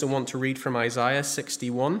I want to read from Isaiah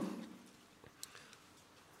 61.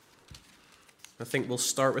 I think we'll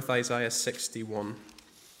start with Isaiah 61.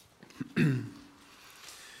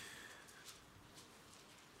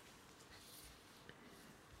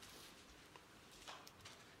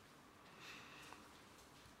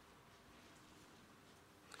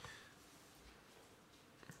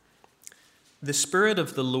 The Spirit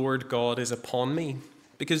of the Lord God is upon me,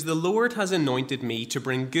 because the Lord has anointed me to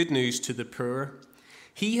bring good news to the poor.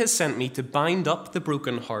 He has sent me to bind up the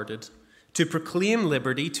brokenhearted, to proclaim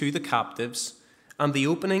liberty to the captives, and the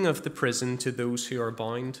opening of the prison to those who are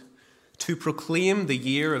bound, to proclaim the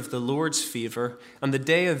year of the Lord's favour and the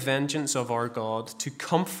day of vengeance of our God, to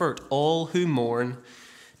comfort all who mourn,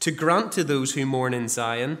 to grant to those who mourn in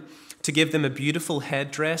Zion, to give them a beautiful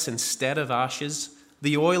headdress instead of ashes,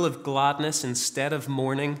 the oil of gladness instead of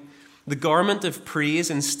mourning, the garment of praise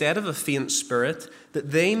instead of a faint spirit, that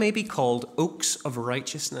they may be called oaks of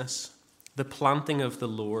righteousness, the planting of the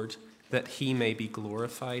Lord, that he may be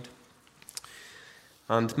glorified.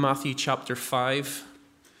 And Matthew chapter 5,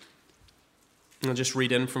 I'll just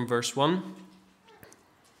read in from verse 1.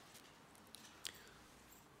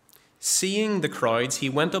 Seeing the crowds, he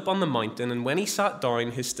went up on the mountain, and when he sat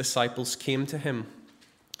down, his disciples came to him.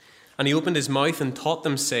 And he opened his mouth and taught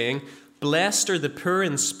them, saying, Blessed are the poor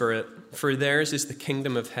in spirit, for theirs is the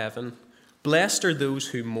kingdom of heaven. Blessed are those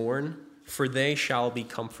who mourn, for they shall be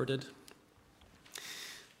comforted.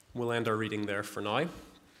 We'll end our reading there for now.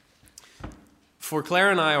 For Claire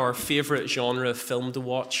and I, our favourite genre of film to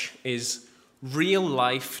watch is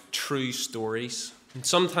real-life, true stories. And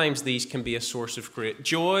sometimes these can be a source of great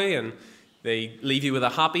joy, and they leave you with a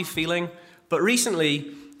happy feeling. But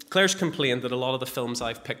recently, Claire's complained that a lot of the films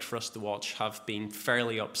I've picked for us to watch have been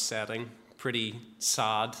fairly upsetting, pretty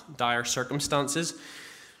sad, dire circumstances.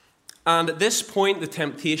 And at this point, the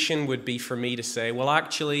temptation would be for me to say, well,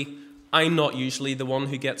 actually, I'm not usually the one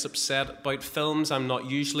who gets upset about films. I'm not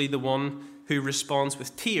usually the one who responds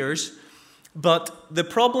with tears. But the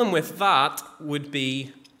problem with that would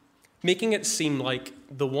be making it seem like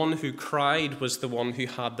the one who cried was the one who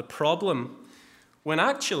had the problem, when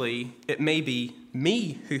actually it may be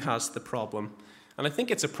me who has the problem. And I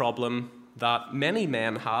think it's a problem that many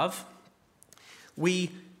men have.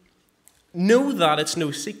 We know that it's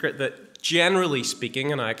no secret that, generally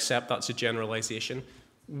speaking, and I accept that's a generalization,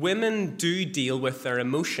 women do deal with their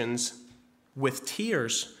emotions with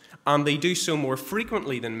tears, and they do so more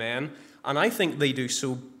frequently than men, and I think they do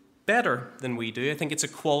so better than we do. I think it's a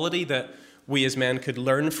quality that we as men could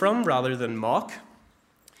learn from rather than mock.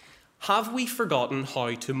 Have we forgotten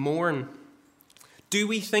how to mourn? Do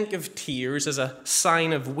we think of tears as a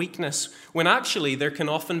sign of weakness, when actually there can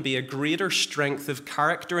often be a greater strength of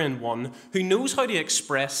character in one who knows how to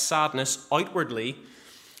express sadness outwardly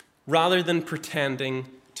rather than pretending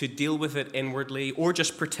to deal with it inwardly or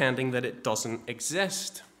just pretending that it doesn't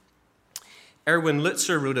exist? Erwin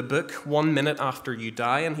Lutzer wrote a book, 1 Minute After You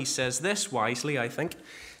Die, and he says this wisely, I think.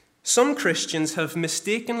 Some Christians have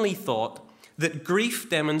mistakenly thought that grief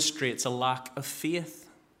demonstrates a lack of faith.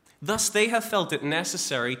 Thus, they have felt it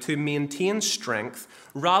necessary to maintain strength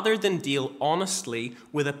rather than deal honestly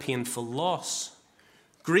with a painful loss.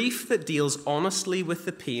 Grief that deals honestly with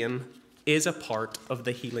the pain is a part of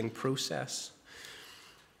the healing process.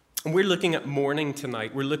 And we're looking at mourning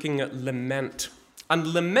tonight. We're looking at lament.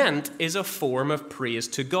 And lament is a form of praise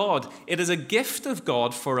to God. It is a gift of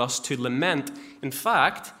God for us to lament. In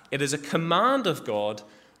fact, it is a command of God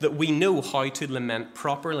that we know how to lament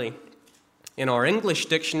properly. In our English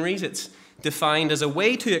dictionaries, it's defined as a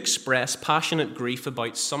way to express passionate grief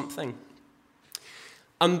about something.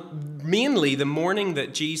 And mainly the mourning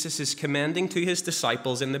that Jesus is commending to his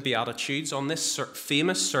disciples in the Beatitudes on this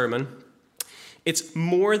famous sermon, it's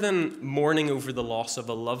more than mourning over the loss of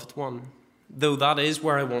a loved one, though that is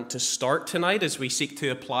where I want to start tonight as we seek to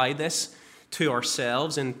apply this to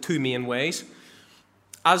ourselves in two main ways.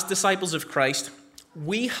 As disciples of Christ,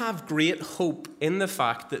 we have great hope in the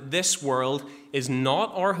fact that this world is not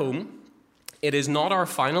our home, it is not our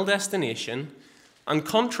final destination, and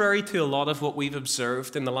contrary to a lot of what we've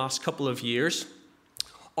observed in the last couple of years,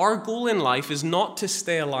 our goal in life is not to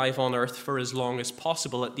stay alive on earth for as long as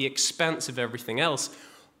possible at the expense of everything else.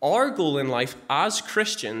 Our goal in life as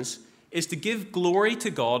Christians is to give glory to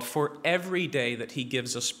God for every day that he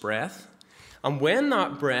gives us breath, and when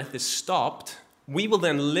that breath is stopped, we will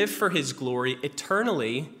then live for his glory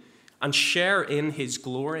eternally and share in his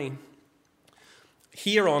glory.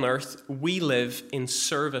 Here on earth, we live in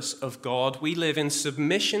service of God. We live in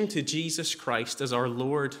submission to Jesus Christ as our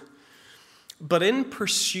Lord. But in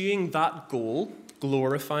pursuing that goal,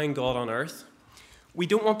 glorifying God on earth, We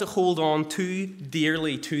don't want to hold on too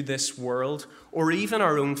dearly to this world or even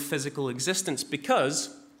our own physical existence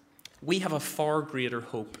because we have a far greater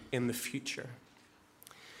hope in the future.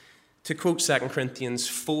 To quote 2 Corinthians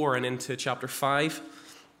 4 and into chapter 5,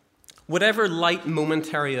 whatever light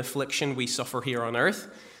momentary affliction we suffer here on earth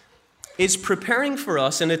is preparing for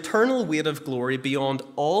us an eternal weight of glory beyond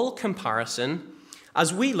all comparison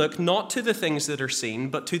as we look not to the things that are seen,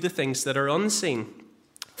 but to the things that are unseen.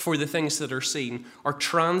 For the things that are seen are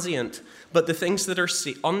transient, but the things that are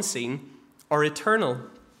unseen are eternal.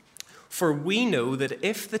 For we know that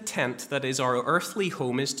if the tent that is our earthly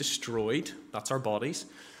home is destroyed, that's our bodies,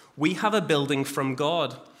 we have a building from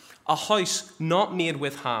God, a house not made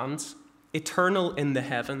with hands, eternal in the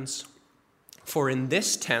heavens. For in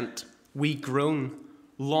this tent we groan,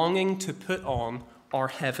 longing to put on our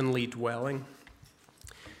heavenly dwelling.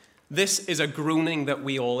 This is a groaning that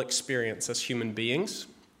we all experience as human beings.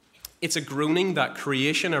 It's a groaning that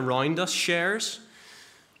creation around us shares.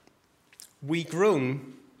 We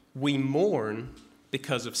groan, we mourn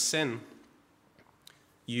because of sin.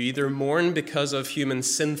 You either mourn because of human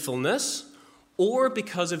sinfulness or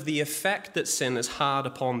because of the effect that sin has had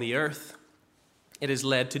upon the earth. It has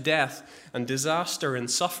led to death and disaster and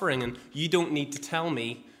suffering, and you don't need to tell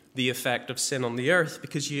me the effect of sin on the earth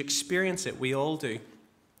because you experience it. We all do.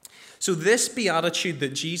 So this beatitude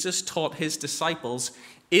that Jesus taught his disciples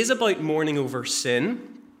is about mourning over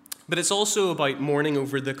sin, but it's also about mourning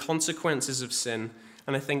over the consequences of sin.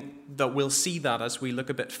 And I think that we'll see that as we look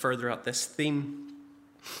a bit further at this theme.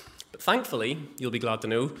 But thankfully, you'll be glad to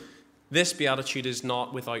know, this beatitude is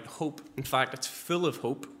not without hope. In fact, it's full of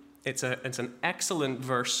hope. It's an excellent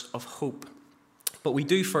verse of hope. But we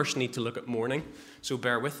do first need to look at mourning, so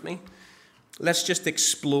bear with me. Let's just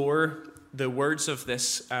explore the words of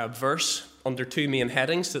this verse under two main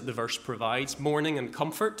headings that the verse provides, mourning and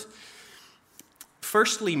comfort.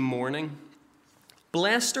 Firstly, mourning.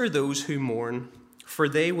 Blessed are those who mourn, for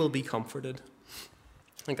they will be comforted.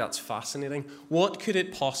 I think that's fascinating. What could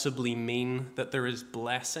it possibly mean that there is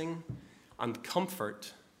blessing and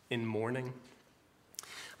comfort in mourning?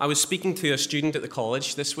 I was speaking to a student at the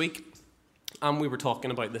college this week, and we were talking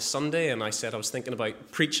about this Sunday, and I said I was thinking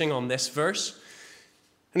about preaching on this verse.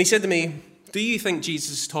 And he said to me, do you think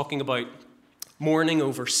Jesus is talking about mourning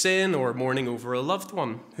over sin or mourning over a loved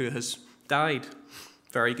one who has died?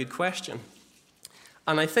 Very good question.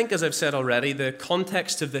 And I think, as I've said already, the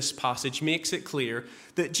context of this passage makes it clear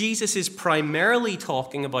that Jesus is primarily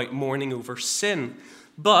talking about mourning over sin.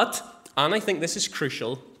 But, and I think this is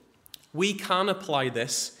crucial, we can apply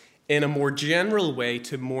this in a more general way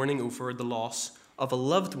to mourning over the loss of a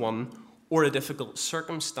loved one or a difficult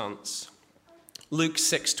circumstance. Luke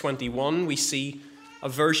 6:21, we see a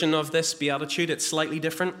version of this beatitude. It's slightly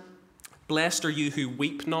different. Blessed are you who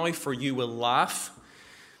weep now, for you will laugh.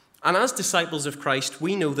 And as disciples of Christ,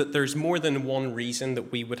 we know that there's more than one reason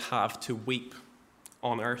that we would have to weep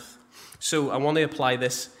on earth. So I want to apply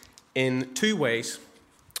this in two ways.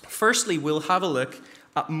 Firstly, we'll have a look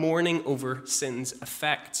at mourning over sin's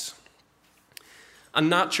effects. And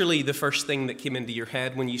naturally, the first thing that came into your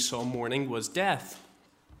head when you saw mourning was death,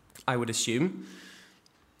 I would assume.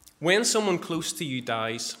 When someone close to you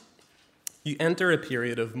dies, you enter a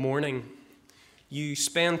period of mourning. You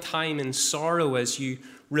spend time in sorrow as you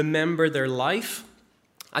remember their life,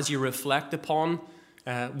 as you reflect upon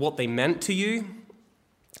what they meant to you,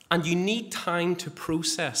 and you need time to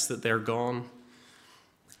process that they're gone.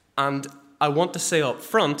 And I want to say up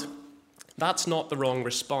front, that's not the wrong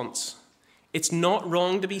response. It's not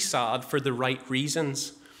wrong to be sad for the right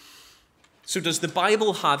reasons. So does the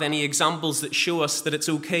Bible have any examples that show us that it's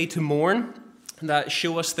okay to mourn, that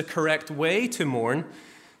show us the correct way to mourn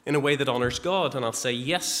in a way that honors God? And I'll say,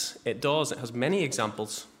 yes, it does. It has many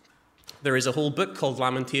examples. There is a whole book called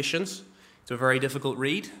Lamentations. It's a very difficult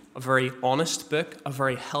read, a very honest book, a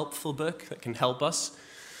very helpful book that can help us.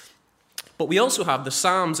 But we also have the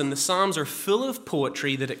Psalms, and the Psalms are full of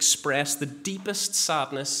poetry that express the deepest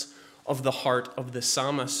sadness of the heart of the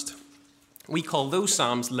psalmist. We call those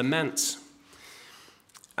Psalms laments.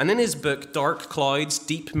 And in his book, Dark Clouds,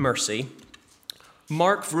 Deep Mercy,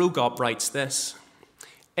 Mark Vroegop writes this: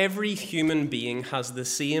 every human being has the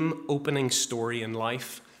same opening story in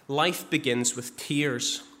life. Life begins with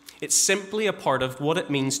tears. It's simply a part of what it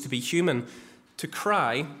means to be human. To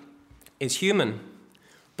cry is human.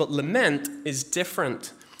 But lament is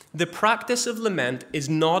different. The practice of lament is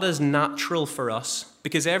not as natural for us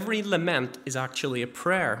because every lament is actually a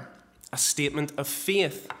prayer, a statement of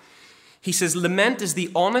faith. He says, lament is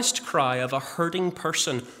the honest cry of a hurting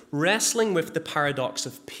person wrestling with the paradox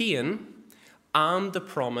of pain and the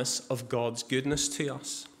promise of God's goodness to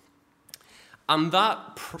us. And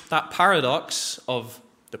that paradox of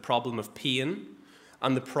the problem of pain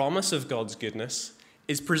and the promise of God's goodness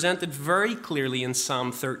is presented very clearly in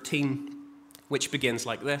Psalm 13, which begins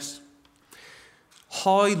like this.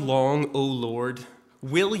 How long, O Lord,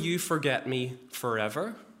 will you forget me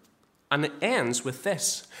forever? And it ends with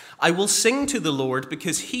this. I will sing to the Lord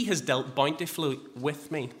because he has dealt bountifully with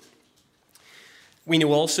me. We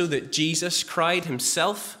know also that Jesus cried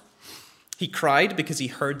himself. He cried because he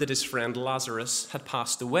heard that his friend Lazarus had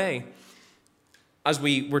passed away. As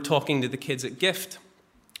we were talking to the kids at Gift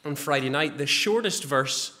on Friday night, the shortest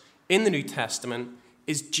verse in the New Testament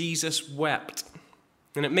is Jesus wept.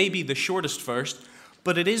 And it may be the shortest verse,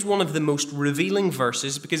 but it is one of the most revealing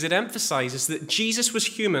verses because it emphasizes that Jesus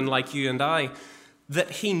was human like you and I, that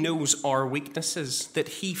he knows our weaknesses, that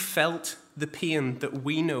he felt the pain that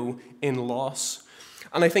we know in loss.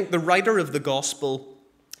 And I think the writer of the gospel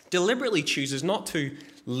deliberately chooses not to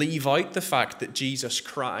leave out the fact that Jesus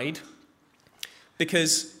cried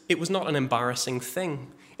because it was not an embarrassing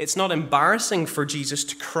thing. It's not embarrassing for Jesus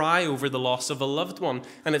to cry over the loss of a loved one,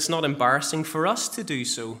 and it's not embarrassing for us to do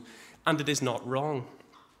so, and it is not wrong.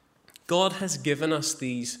 God has given us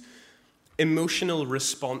these emotional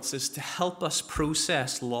responses to help us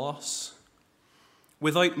process loss.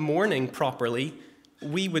 Without mourning properly,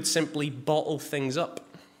 we would simply bottle things up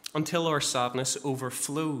until our sadness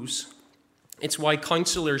overflows. It's why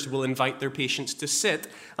counselors will invite their patients to sit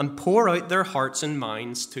and pour out their hearts and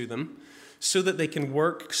minds to them so that they can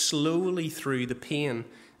work slowly through the pain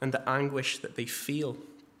and the anguish that they feel.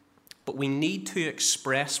 But we need to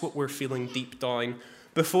express what we're feeling deep down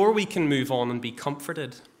before we can move on and be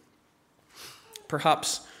comforted.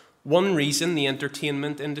 Perhaps one reason the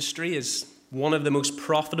entertainment industry is one of the most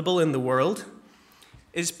profitable in the world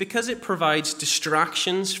is because it provides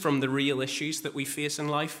distractions from the real issues that we face in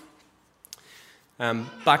life.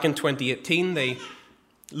 Back in 2018, they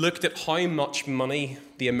looked at how much money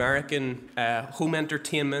the American home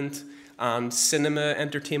entertainment and cinema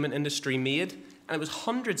entertainment industry made, and it was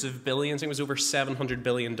hundreds of billions. It was over $700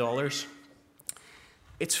 billion.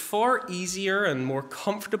 It's far easier and more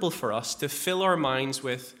comfortable for us to fill our minds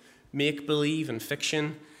with make-believe and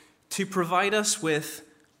fiction, to provide us with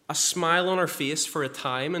a smile on our face for a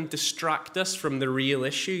time and distract us from the real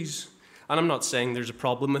issues. And I'm not saying there's a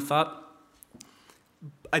problem with that.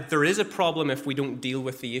 There is a problem if we don't deal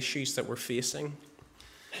with the issues that we're facing.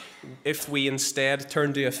 If we instead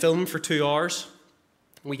turn to a film for 2 hours,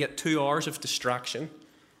 we get 2 hours of distraction.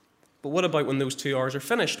 But what about when those 2 hours are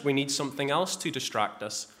finished? We need something else to distract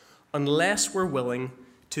us, unless we're willing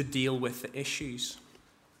to deal with the issues.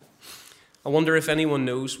 I wonder if anyone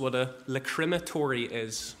knows what a lacrimatory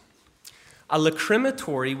is. A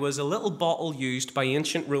lacrimatory was a little bottle used by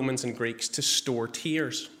ancient Romans and Greeks to store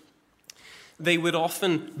tears. They would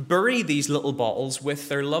often bury these little bottles with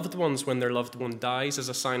their loved ones when their loved one dies as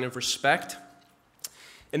a sign of respect.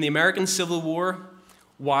 In the American Civil War,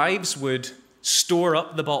 wives would store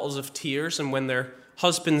up the bottles of tears, and when their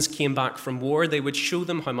husbands came back from war, they would show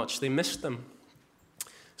them how much they missed them.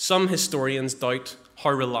 Some historians doubt how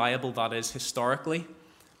reliable that is historically.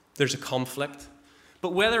 There's a conflict.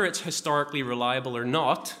 But whether it's historically reliable or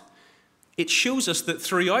not, it shows us that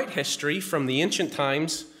throughout history, from the ancient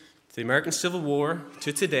times to the American Civil War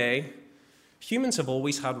to today, humans have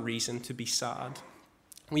always had reason to be sad.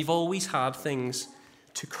 We've always had things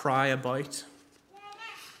to cry about.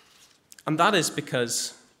 And that is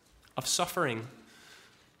because of suffering.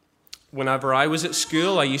 Whenever I was at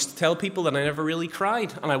school, I used to tell people that I never really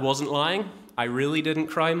cried, and I wasn't lying. I really didn't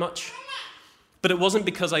cry much. But it wasn't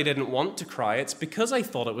because I didn't want to cry, it's because I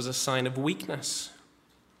thought it was a sign of weakness.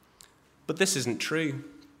 But this isn't true.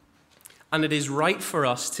 And it is right for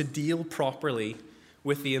us to deal properly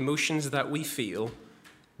with the emotions that we feel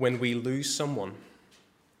when we lose someone.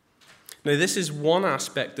 Now, this is one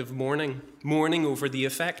aspect of mourning over the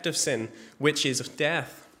effect of sin, which is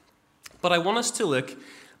death. But I want us to look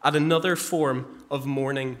at another form of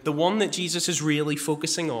mourning. The one that Jesus is really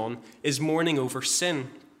focusing on is mourning over sin.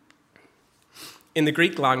 In the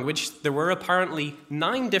Greek language, there were apparently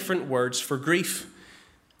 9 different words for grief.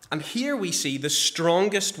 And here we see the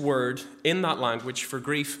strongest word in that language for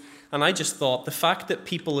grief. And I just thought the fact that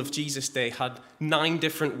people of Jesus' day had 9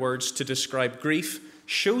 different words to describe grief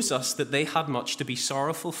shows us that they had much to be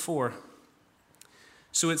sorrowful for.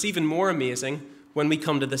 So it's even more amazing when we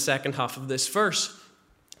come to the second half of this verse,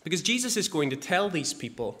 because Jesus is going to tell these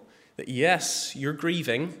people that yes, you're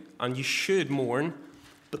grieving and you should mourn,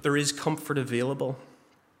 but there is comfort available.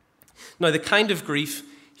 Now, the kind of grief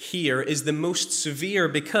here is the most severe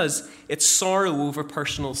because it's sorrow over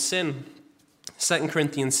personal sin. 2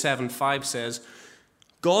 Corinthians 7:5 says,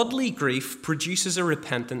 Godly grief produces a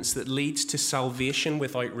repentance that leads to salvation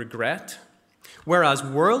without regret, whereas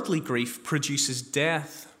worldly grief produces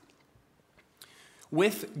death.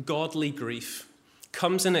 With godly grief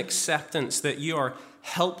comes an acceptance that you are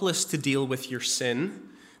helpless to deal with your sin,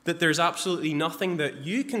 that there's absolutely nothing that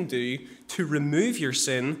you can do to remove your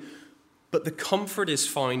sin, but the comfort is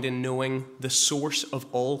found in knowing the source of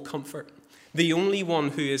all comfort, the only one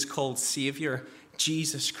who is called Savior,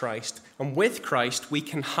 Jesus Christ. And with Christ, we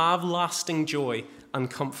can have lasting joy and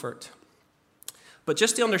comfort. But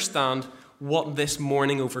just to understand what this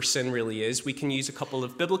mourning over sin really is, we can use a couple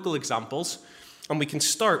of biblical examples, and we can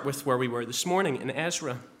start with where we were this morning in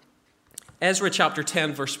Ezra. Ezra chapter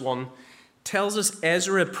 10, verse 1 tells us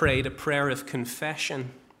Ezra prayed a prayer of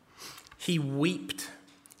confession. He wept.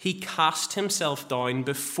 He cast himself down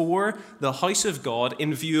before the house of God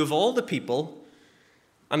in view of all the people,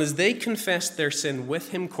 and as they confessed their sin with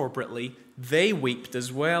him corporately, they wept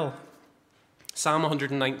as well. Psalm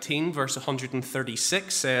 119, verse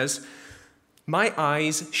 136 says, "My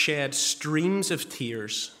eyes shed streams of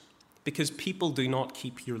tears because people do not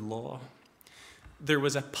keep your law." There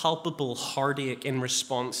was a palpable heartache in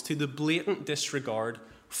response to the blatant disregard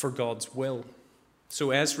for God's will.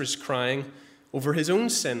 So Ezra's crying over his own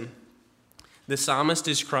sin. The psalmist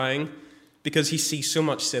is crying because he sees so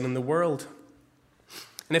much sin in the world.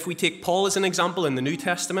 And if we take Paul as an example in the New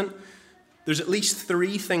Testament, there's at least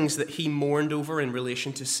three things that he mourned over in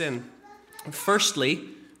relation to sin. Firstly,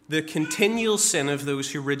 the continual sin of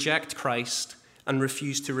those who reject Christ and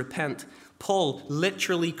refuse to repent. Paul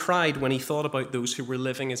literally cried when he thought about those who were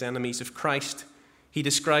living as enemies of Christ. He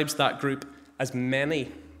describes that group as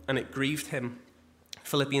many, and it grieved him.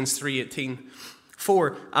 Philippians 3:18.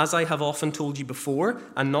 "For, as I have often told you before,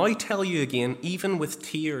 and now tell you again, even with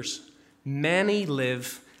tears, many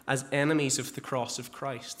live as enemies of the cross of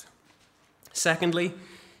Christ." Secondly,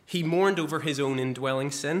 he mourned over his own indwelling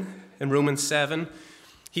sin. In Romans 7,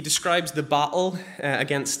 he describes the battle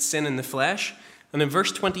against sin in the flesh. And in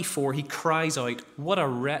verse 24, he cries out, "What a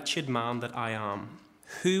wretched man that I am!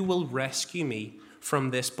 Who will rescue me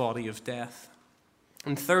from this body of death?"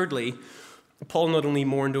 And thirdly, Paul not only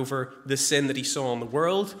mourned over the sin that he saw in the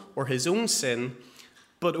world, or his own sin,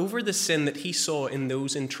 but over the sin that he saw in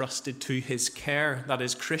those entrusted to his care, that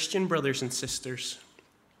is, Christian brothers and sisters.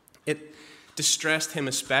 It distressed him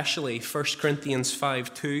especially. 1 Corinthians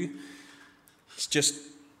 5:2, he's just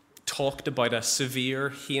talked about a severe,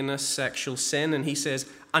 heinous sexual sin, and he says,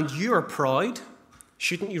 "And you are proud?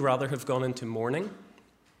 Shouldn't you rather have gone into mourning?"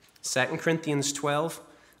 2 Corinthians 12,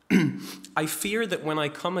 "I fear that when I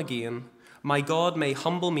come again, my God may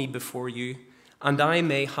humble me before you, and I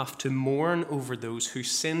may have to mourn over those who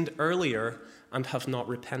sinned earlier and have not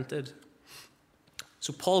repented."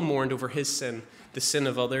 So Paul mourned over his sin, the sin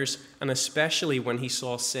of others, and especially when he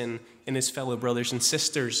saw sin in his fellow brothers and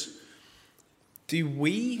sisters. Do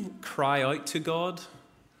we cry out to God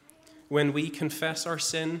when we confess our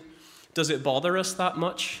sin? Does it bother us that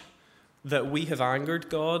much that we have angered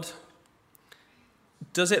God?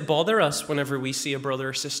 Does it bother us whenever we see a brother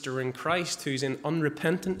or sister in Christ who's in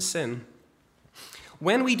unrepentant sin?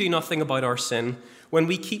 When we do nothing about our sin, when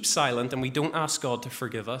we keep silent and we don't ask God to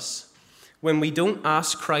forgive us, when we don't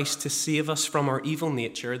ask Christ to save us from our evil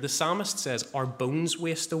nature, the psalmist says our bones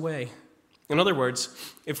waste away. In other words,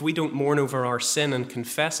 if we don't mourn over our sin and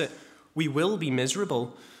confess it, we will be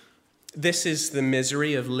miserable. This is the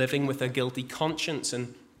misery of living with a guilty conscience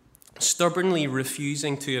and stubbornly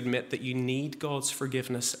refusing to admit that you need God's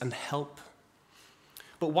forgiveness and help.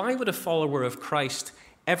 But why would a follower of Christ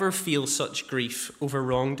ever feel such grief over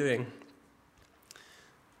wrongdoing?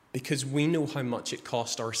 Because we know how much it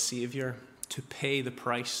cost our Savior to pay the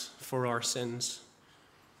price for our sins.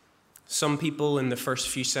 Some people in the first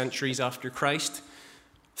few centuries after Christ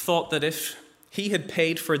thought that if he had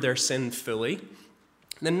paid for their sin fully,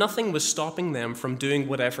 then nothing was stopping them from doing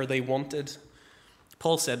whatever they wanted.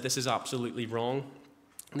 Paul said this is absolutely wrong.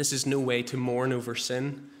 This is no way to mourn over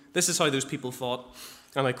sin. This is how those people thought,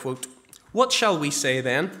 and I quote, "What shall we say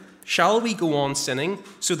then? Shall we go on sinning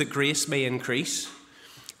so that grace may increase?"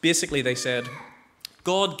 Basically, they said,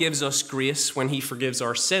 God gives us grace when he forgives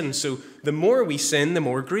our sin, so the more we sin, the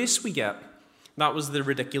more grace we get. That was the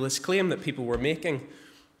ridiculous claim that people were making.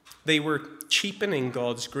 They were cheapening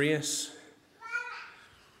God's grace.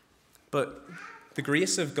 But the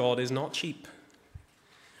grace of God is not cheap.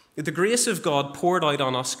 The grace of God poured out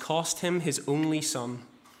on us cost him his only Son.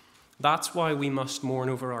 That's why we must mourn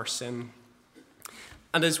over our sin.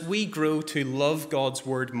 And as we grow to love God's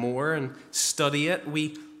word more and study it,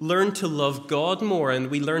 we learn to love God more, and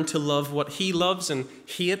we learn to love what he loves and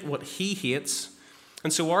hate what he hates.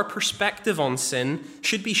 And so our perspective on sin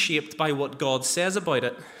should be shaped by what God says about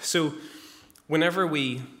it. So whenever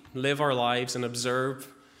we live our lives and observe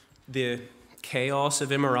the chaos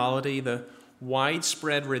of immorality, the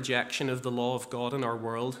widespread rejection of the law of God in our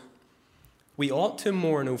world, we ought to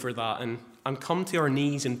mourn over that and come to our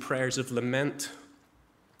knees in prayers of lament.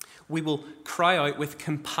 We will cry out with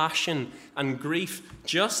compassion and grief,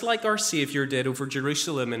 just like our Savior did over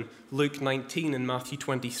Jerusalem in Luke 19 and Matthew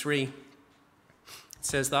 23. It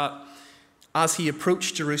says that, as he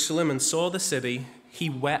approached Jerusalem and saw the city, he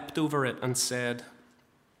wept over it and said,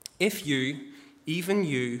 "If you, even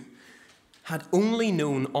you, had only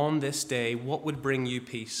known on this day what would bring you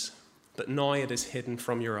peace, but now it is hidden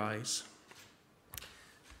from your eyes."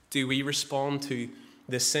 Do we respond to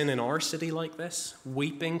the sin in our city like this,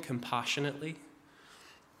 weeping compassionately?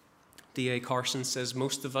 D.A. Carson says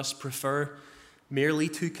most of us prefer merely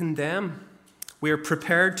to condemn. We are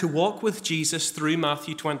prepared to walk with Jesus through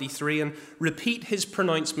Matthew 23 and repeat his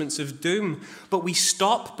pronouncements of doom, but we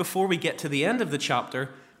stop before we get to the end of the chapter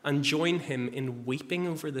and join him in weeping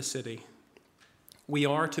over the city. We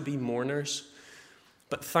are to be mourners,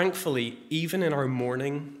 but thankfully, even in our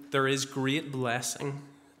mourning, there is great blessing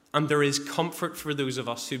and there is comfort for those of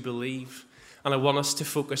us who believe. And I want us to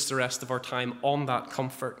focus the rest of our time on that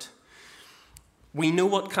comfort. We know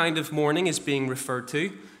what kind of mourning is being referred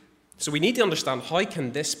to, so we need to understand, how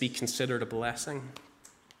can this be considered a blessing?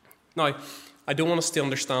 Now, I don't want us to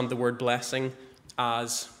understand the word blessing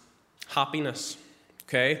as happiness,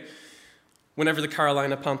 okay? Whenever the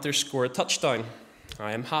Carolina Panthers score a touchdown,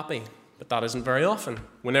 I am happy, but that isn't very often.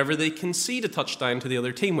 Whenever they concede a touchdown to the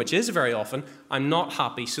other team, which is very often, I'm not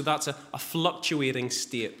happy. So that's a fluctuating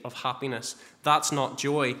state of happiness. That's not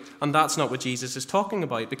joy, and that's not what Jesus is talking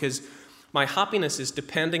about, because my happiness is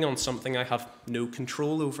depending on something I have no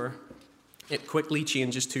control over. It quickly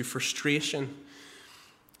changes to frustration.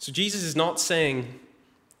 So Jesus is not saying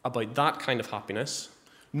about that kind of happiness,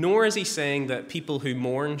 nor is he saying that people who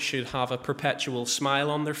mourn should have a perpetual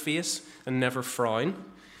smile on their face and never frown.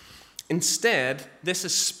 Instead, this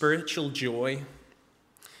is spiritual joy.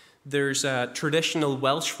 There's a traditional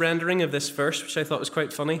Welsh rendering of this verse, which I thought was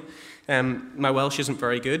quite funny. My Welsh isn't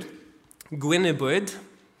very good. Gwyn y bwyd,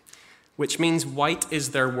 which means white is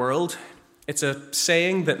their world. It's a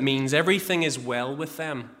saying that means everything is well with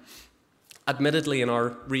them. Admittedly, in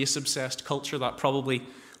our race-obsessed culture, that probably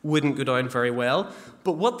wouldn't go down very well.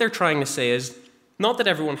 But what they're trying to say is not that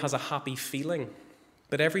everyone has a happy feeling,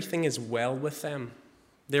 but everything is well with them.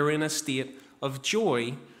 They're in a state of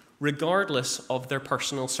joy regardless of their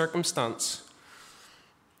personal circumstance.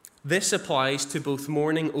 This applies to both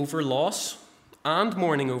mourning over loss and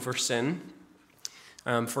mourning over sin.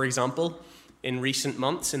 For example, in recent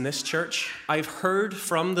months in this church, I've heard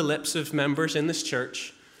from the lips of members in this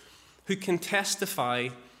church who can testify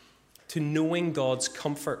to knowing God's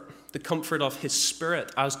comfort, the comfort of his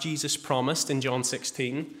Spirit, as Jesus promised in John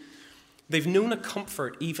 16. They've known a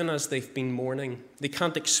comfort even as they've been mourning. They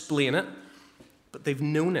can't explain it, but they've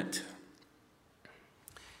known it.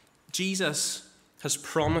 Jesus has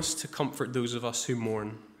promised to comfort those of us who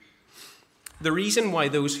mourn. The reason why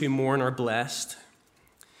those who mourn are blessed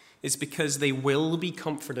is because they will be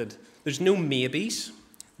comforted. There's no maybes.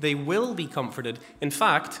 They will be comforted. In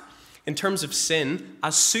fact, in terms of sin,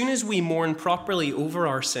 as soon as we mourn properly over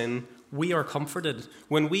our sin, we are comforted.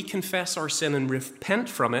 When we confess our sin and repent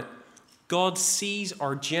from it, God sees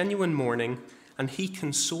our genuine mourning and he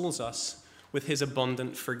consoles us with his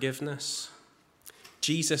abundant forgiveness.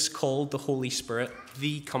 Jesus called the Holy Spirit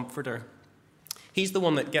the Comforter. He's the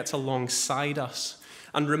one that gets alongside us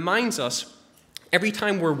and reminds us every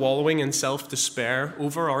time we're wallowing in self-despair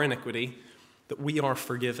over our iniquity that we are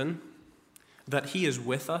forgiven, that he is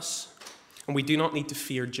with us, and we do not need to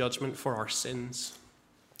fear judgment for our sins.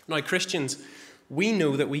 Now, Christians, we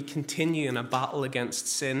know that we continue in a battle against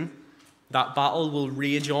sin. That battle will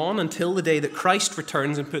rage on until the day that Christ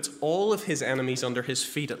returns and puts all of his enemies under his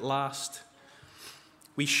feet at last.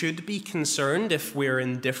 We should be concerned if we're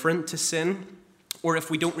indifferent to sin or if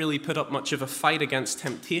we don't really put up much of a fight against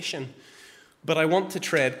temptation. But I want to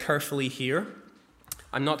tread carefully here.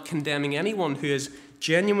 I'm not condemning anyone who is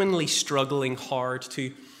genuinely struggling hard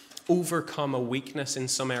to overcome a weakness in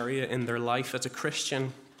some area in their life as a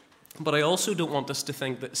Christian. But I also don't want us to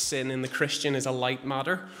think that sin in the Christian is a light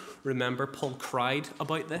matter. Remember, Paul cried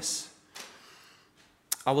about this.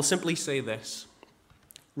 I will simply say this.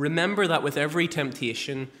 Remember that with every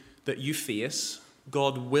temptation that you face,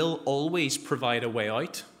 God will always provide a way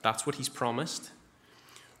out. That's what he's promised.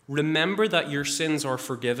 Remember that your sins are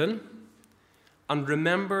forgiven. And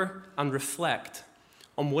remember and reflect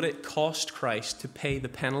on what it cost Christ to pay the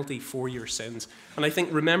penalty for your sins. And I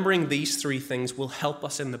think remembering these three things will help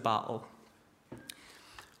us in the battle.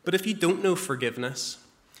 But if you don't know forgiveness,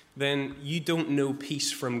 then you don't know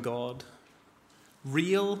peace from God.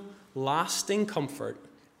 Real, lasting comfort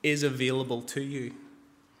is available to you.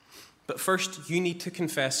 But first, you need to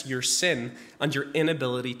confess your sin and your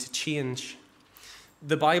inability to change.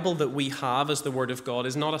 The Bible that we have as the Word of God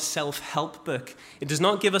is not a self-help book. It does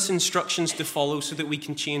not give us instructions to follow so that we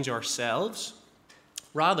can change ourselves.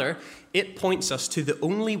 Rather, it points us to the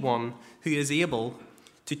only one who is able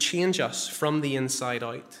to change us from the inside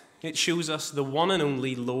out. It shows us the one and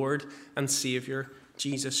only Lord and Savior,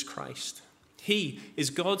 Jesus Christ. He is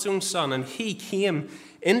God's own Son, and he came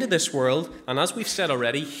into this world, and as we've said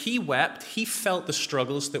already, he wept, he felt the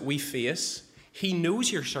struggles that we face. He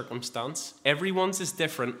knows your circumstance. Everyone's is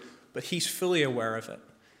different, but he's fully aware of it.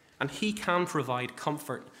 And he can provide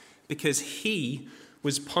comfort because he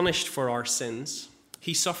was punished for our sins.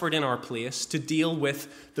 He suffered in our place to deal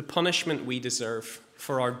with the punishment we deserve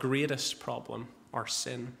for our greatest problem, our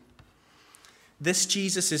sin. This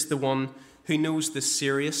Jesus is the one who knows the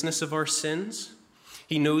seriousness of our sins.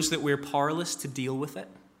 He knows that we're powerless to deal with it.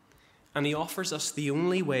 And he offers us the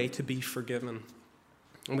only way to be forgiven.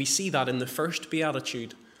 And we see that in the first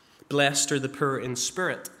beatitude. Blessed are the poor in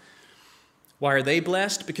spirit. Why are they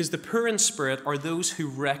blessed? Because the poor in spirit are those who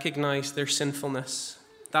recognize their sinfulness.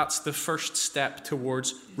 That's the first step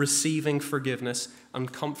towards receiving forgiveness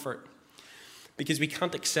and comfort. Because we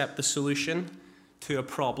can't accept the solution to a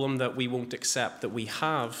problem that we won't accept that we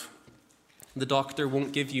have. The doctor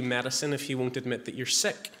won't give you medicine if you won't admit that you're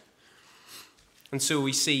sick. And so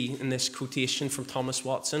we see in this quotation from Thomas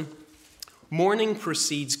Watson, mourning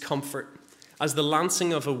precedes comfort, as the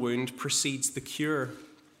lancing of a wound precedes the cure.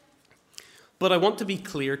 But I want to be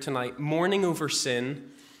clear tonight, mourning over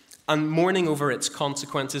sin and mourning over its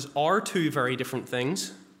consequences are two very different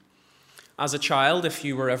things. As a child, if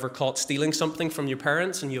you were ever caught stealing something from your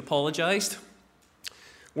parents and you apologized,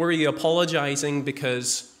 were you apologizing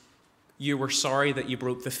because you were sorry that you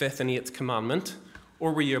broke the 5th and 8th commandment,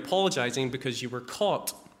 or were you apologizing because you were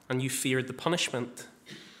caught and you feared the punishment?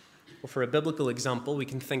 Well, for a biblical example, we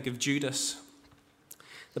can think of Judas.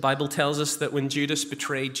 The Bible tells us that when Judas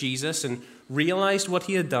betrayed Jesus and realized what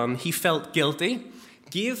he had done, he felt guilty,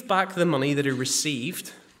 gave back the money that he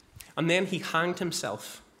received, and then he hanged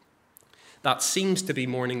himself. That seems to be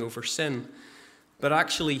mourning over sin, but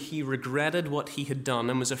actually he regretted what he had done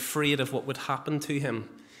and was afraid of what would happen to him.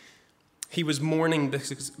 He was mourning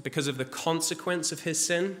because of the consequence of his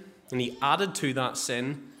sin, and he added to that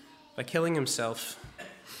sin by killing himself.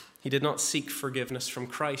 He did not seek forgiveness from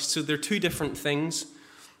Christ. So they're two different things.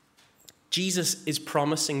 Jesus is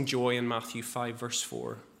promising joy in Matthew 5, verse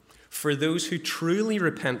 4, for those who truly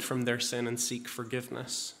repent from their sin and seek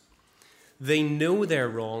forgiveness. They know they're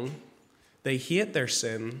wrong, they hate their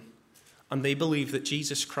sin, and they believe that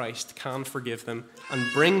Jesus Christ can forgive them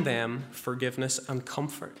and bring them forgiveness and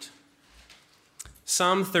comfort.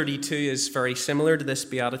 Psalm 32 is very similar to this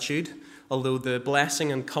beatitude, although the blessing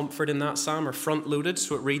and comfort in that psalm are front-loaded,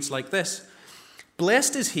 so it reads like this.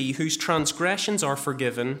 Blessed is he whose transgressions are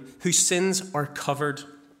forgiven, whose sins are covered.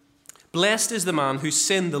 Blessed is the man whose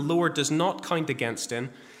sin the Lord does not count against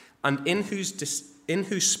him, and in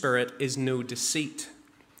whose spirit is no deceit.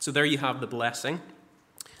 So there you have the blessing.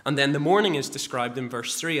 And then the mourning is described in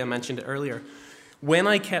verse 3. I mentioned it earlier. When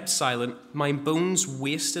I kept silent, my bones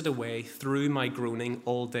wasted away through my groaning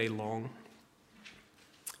all day long.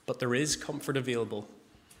 But there is comfort available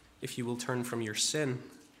if you will turn from your sin.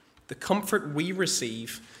 The comfort we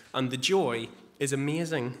receive and the joy is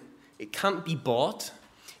amazing. It can't be bought.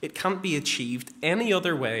 It can't be achieved any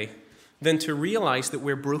other way than to realize that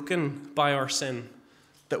we're broken by our sin,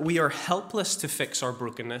 that we are helpless to fix our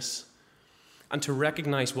brokenness, and to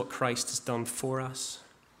recognize what Christ has done for us.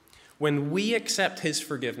 When we accept his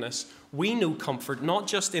forgiveness, we know comfort not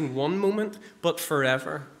just in one moment, but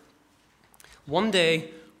forever. One day,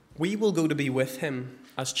 we will go to be with him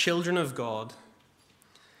as children of God.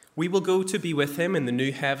 We will go to be with him in the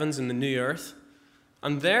new heavens and the new earth.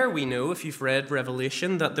 And there we know, if you've read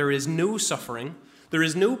Revelation, that there is no suffering, there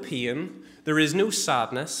is no pain, there is no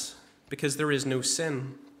sadness, because there is no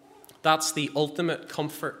sin. That's the ultimate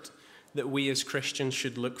comfort that we as Christians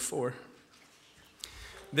should look for.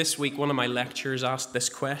 This week, one of my lecturers asked this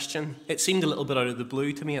question. It seemed a little bit out of the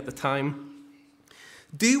blue to me at the time.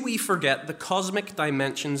 Do we forget the cosmic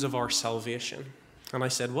dimensions of our salvation? And I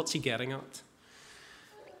said, what's he getting at?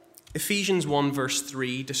 Ephesians 1 verse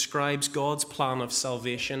 3 describes God's plan of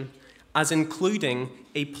salvation as including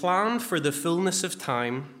a plan for the fullness of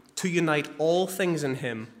time to unite all things in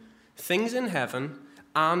him, things in heaven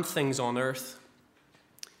and things on earth.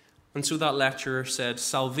 And so that lecturer said,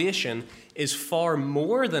 salvation is far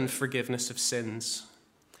more than forgiveness of sins.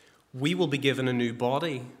 We will be given a new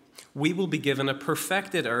body. We will be given a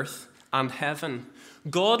perfected earth and heaven.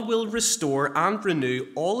 God will restore and renew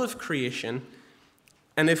all of creation.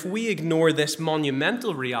 And if we ignore this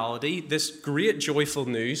monumental reality, this great joyful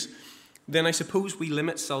news, then I suppose we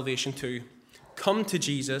limit salvation to come to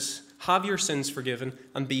Jesus, have your sins forgiven,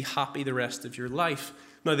 and be happy the rest of your life.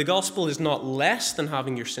 Now, the gospel is not less than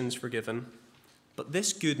having your sins forgiven, but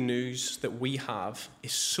this good news that we have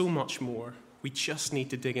is so much more. We just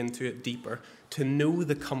need to dig into it deeper to know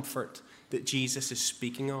the comfort that Jesus is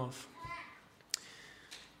speaking of.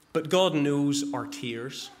 But God knows our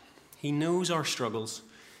tears. He knows our struggles.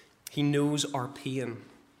 He knows our pain.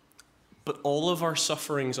 But all of our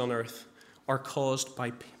sufferings on earth are caused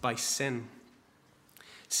by sin.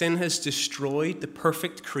 Sin has destroyed the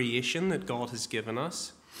perfect creation that God has given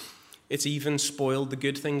us. It's even spoiled the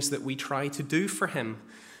good things that we try to do for him.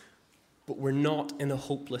 But we're not in a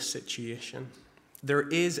hopeless situation. There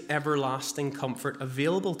is everlasting comfort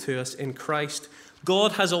available to us in Christ.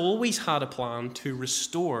 God has always had a plan to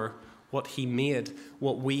restore what he made,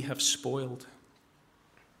 what we have spoiled.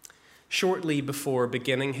 Shortly before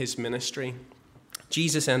beginning his ministry,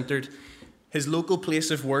 Jesus entered his local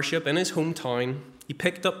place of worship in his hometown. He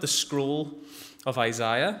picked up the scroll of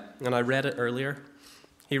Isaiah, and I read it earlier.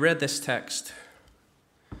 He read this text.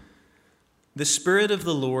 The Spirit of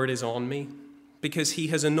the Lord is on me, because he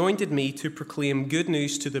has anointed me to proclaim good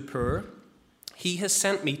news to the poor. He has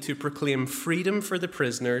sent me to proclaim freedom for the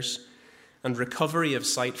prisoners and recovery of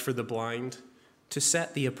sight for the blind, to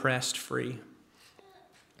set the oppressed free.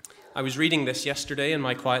 I was reading this yesterday in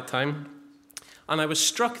my quiet time, and I was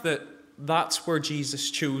struck that that's where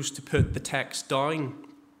Jesus chose to put the text down.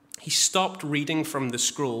 He stopped reading from the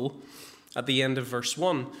scroll at the end of verse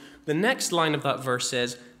 1. The next line of that verse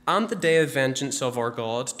says, and the day of vengeance of our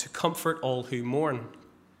God to comfort all who mourn.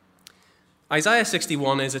 Isaiah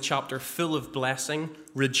 61 is a chapter full of blessing,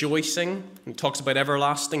 rejoicing, and talks about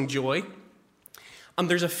everlasting joy. And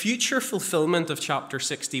there's a future fulfillment of chapter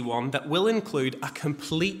 61 that will include a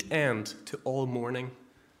complete end to all mourning.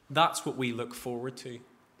 That's what we look forward to.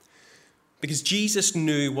 Because Jesus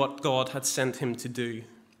knew what God had sent him to do.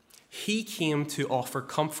 He came to offer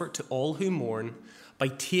comfort to all who mourn by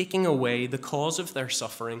taking away the cause of their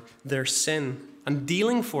suffering, their sin, and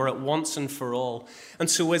dealing for it once and for all. And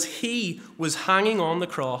so as he was hanging on the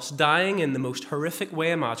cross, dying in the most horrific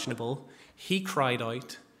way imaginable, he cried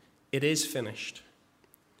out, "It is finished."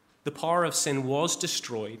 The power of sin was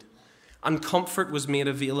destroyed, and comfort was made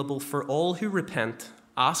available for all who repent,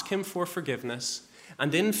 ask him for forgiveness,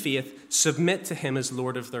 and in faith submit to him as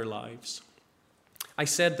Lord of their lives. I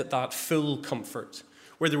said that full comfort,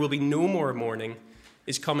 where there will be no more mourning,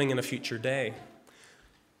 is coming in a future day.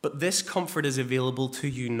 But this comfort is available to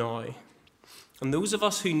you now. And those of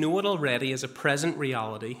us who know it already as a present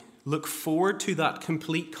reality look forward to that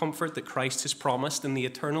complete comfort that Christ has promised in the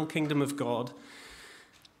eternal kingdom of God.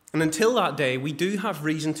 And until that day, we do have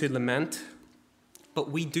reason to lament, but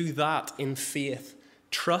we do that in faith,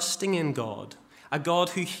 trusting in God, a God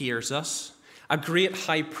who hears us, a great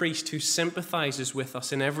high priest who sympathizes with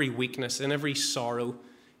us in every weakness, in every sorrow,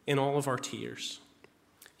 in all of our tears.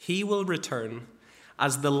 He will return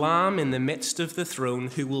as the Lamb in the midst of the throne,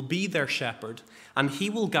 who will be their shepherd, and he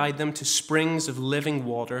will guide them to springs of living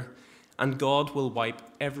water, and God will wipe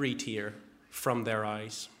every tear from their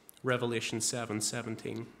eyes. Revelation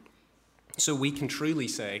 7:17. So we can truly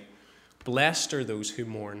say, blessed are those who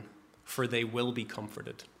mourn, for they will be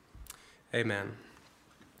comforted. Amen.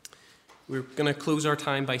 We're going to close our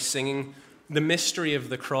time by singing "The Mystery of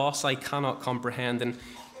the Cross I Cannot Comprehend." And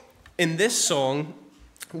in this song,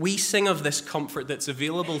 we sing of this comfort that's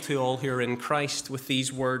available to all who are in Christ with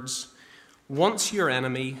these words: once your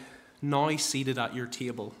enemy, now seated at your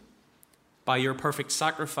table. By your perfect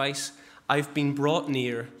sacrifice, I've been brought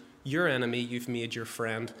near. Your enemy, you've made your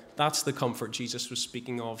friend. That's the comfort Jesus was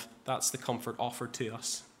speaking of. That's the comfort offered to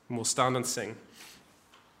us. And we'll stand and sing.